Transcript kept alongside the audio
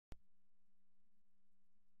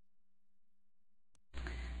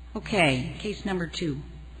Okay, case number 2.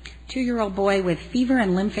 2-year-old boy with fever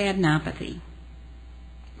and lymphadenopathy.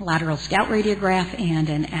 Lateral scout radiograph and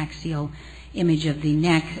an axial image of the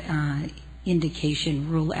neck indication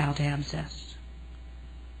rule out abscess.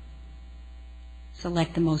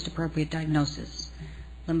 Select the most appropriate diagnosis: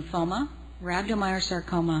 lymphoma,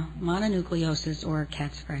 rhabdomyosarcoma, mononucleosis, or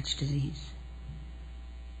cat scratch disease.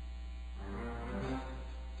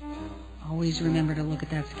 Always remember to look at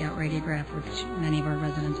that scout radiograph, which many of our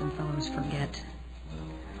residents and fellows forget.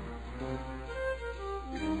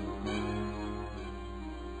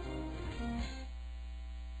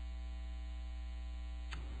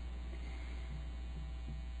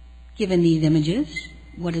 Given these images,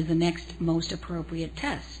 what is the next most appropriate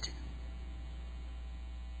test?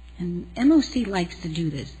 And MOC likes to do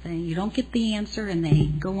this. You don't get the answer and they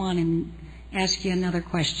go on and ask you another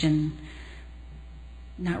question,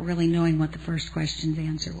 not really knowing what the first question's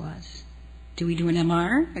answer was. Do we do an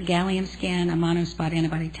MR, a gallium scan, a monospot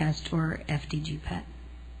antibody test, or FDG PET?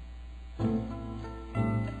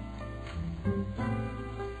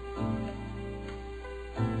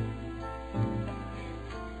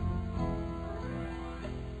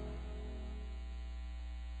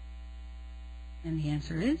 And the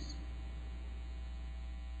answer is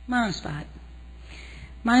monospot.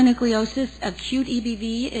 Mononucleosis, acute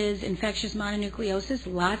EBV is infectious mononucleosis.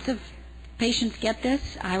 Lots of patients get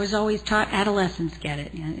this. I was always taught adolescents get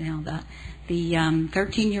it. The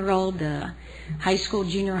 13-year-old, the high school,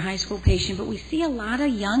 junior high school patient. But we see a lot of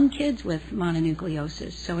young kids with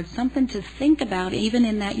mononucleosis. So it's something to think about even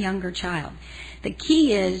in that younger child. The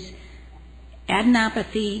key is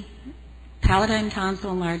adenopathy, palatine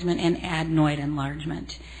tonsil enlargement, and adenoid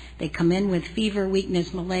enlargement. They come in with fever,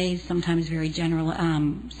 weakness, malaise, sometimes very general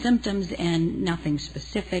symptoms and nothing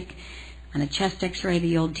specific. On a chest x-ray,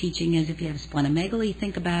 the old teaching is if you have splenomegaly,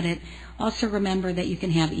 think about it. Also remember that you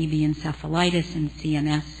can have EB encephalitis and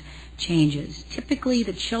CNS changes. Typically,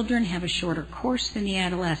 the children have a shorter course than the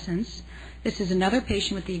adolescents. This is another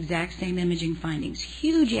patient with the exact same imaging findings.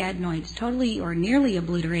 Huge adenoids, totally or nearly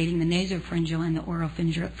obliterating the nasopharyngeal and the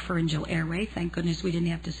oropharyngeal airway. Thank goodness we didn't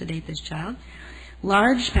have to sedate this child.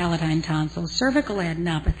 Large palatine tonsils, cervical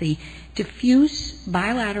adenopathy, diffuse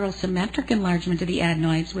bilateral symmetric enlargement of the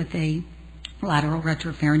adenoids with a lateral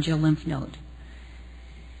retropharyngeal lymph node.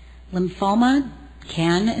 Lymphoma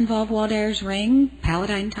can involve Waldeyer's ring,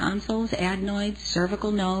 palatine tonsils, adenoids,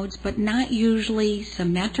 cervical nodes, but not usually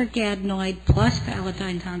symmetric adenoid plus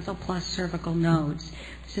palatine tonsil plus cervical nodes.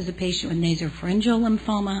 This is a patient with nasopharyngeal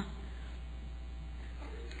lymphoma.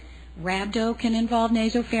 Rhabdo can involve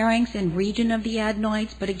nasopharynx and region of the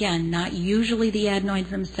adenoids, but again, not usually the adenoids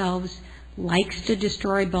themselves. Likes to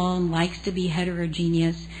destroy bone, likes to be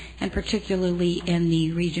heterogeneous, and particularly in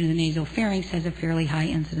the region of the nasopharynx has a fairly high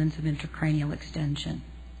incidence of intracranial extension.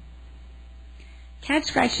 Cat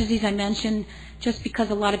scratch disease I mentioned just because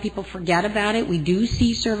a lot of people forget about it. We do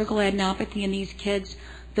see cervical adenopathy in these kids.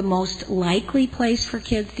 The most likely place for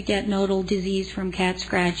kids to get nodal disease from cat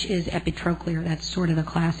scratch is epitrochlear. That's sort of the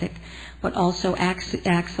classic, but also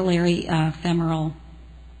axillary, femoral,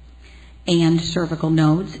 and cervical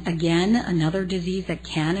nodes. Again, another disease that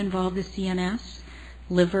can involve the CNS,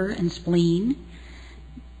 liver, and spleen.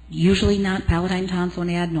 Usually not palatine tonsil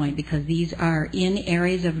and adenoid because these are in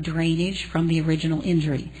areas of drainage from the original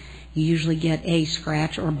injury. You usually get a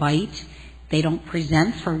scratch or bite. They don't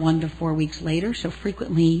present for 1 to 4 weeks later, so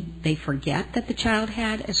frequently they forget that the child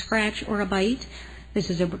had a scratch or a bite. This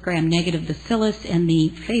is a gram-negative bacillus, and the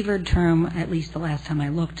favored term, at least the last time I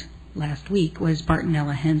looked last week, was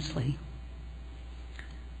Bartonella Hensley.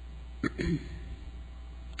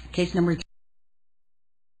 Case number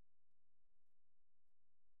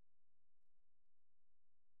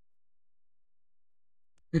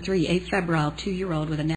 3, afebrile 2-year-old with a